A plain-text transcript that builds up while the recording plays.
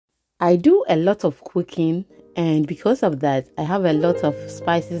I do a lot of cooking, and because of that I have a lot of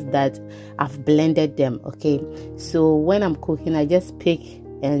spices that I've blended them. Okay, so when I'm cooking I just pick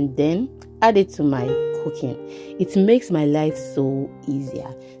and then add it to my cooking. It makes my life so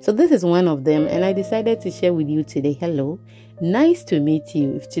easier. So this is one of them, and I decided to share with you today. Hello, nice to meet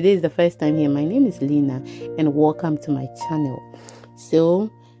you. If today is the first time here, my name is Lena and welcome to my channel.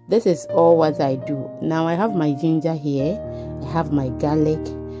 So this is all what I do. Now I have my ginger here, I have my garlic,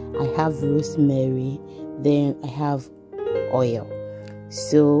 I have rosemary, then I have oil.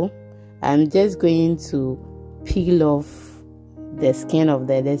 So I'm just going to peel off the skin of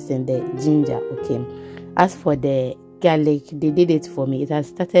this and the ginger. Okay, as for the garlic, they did it for me. It has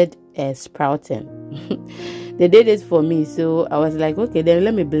started sprouting. They did it for me, so I was like, okay, then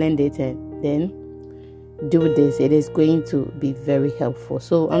let me blend it and then do this. It is going to be very helpful.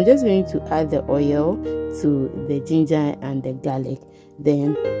 So I'm just going to add the oil to the ginger and the garlic,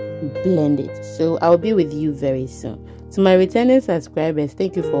 then blend it. So I'll be with you very soon. To my returning subscribers,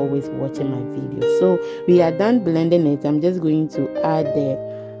 thank you for always watching my videos. So we are done blending it. I'm just going to add the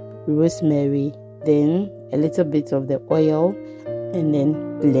rosemary, then a little bit of the oil, and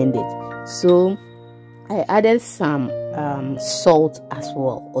then blend it. So I added some salt as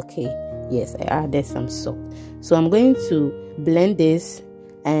well. Okay, yes, I added some salt. So I'm going to blend this,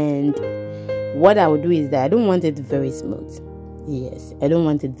 and what I will do is that I don't want it very smooth. Yes, I don't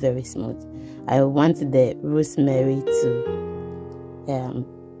want it very smooth. I want the rosemary to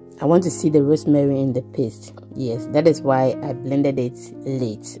I want to see the rosemary in the paste. Yes, that is why I blended it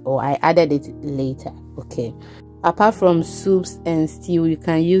late, or I added it later. Okay, apart from soups and stew, you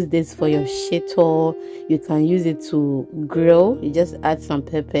can use this for your shito. You can use it to grill. You just add some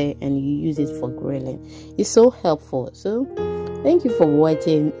pepper and you use it for grilling. It's so helpful. So thank you for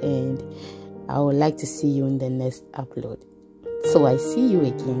watching, and I would like to see you in the next upload. So I see you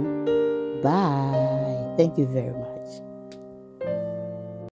again. Bye. Thank you very much.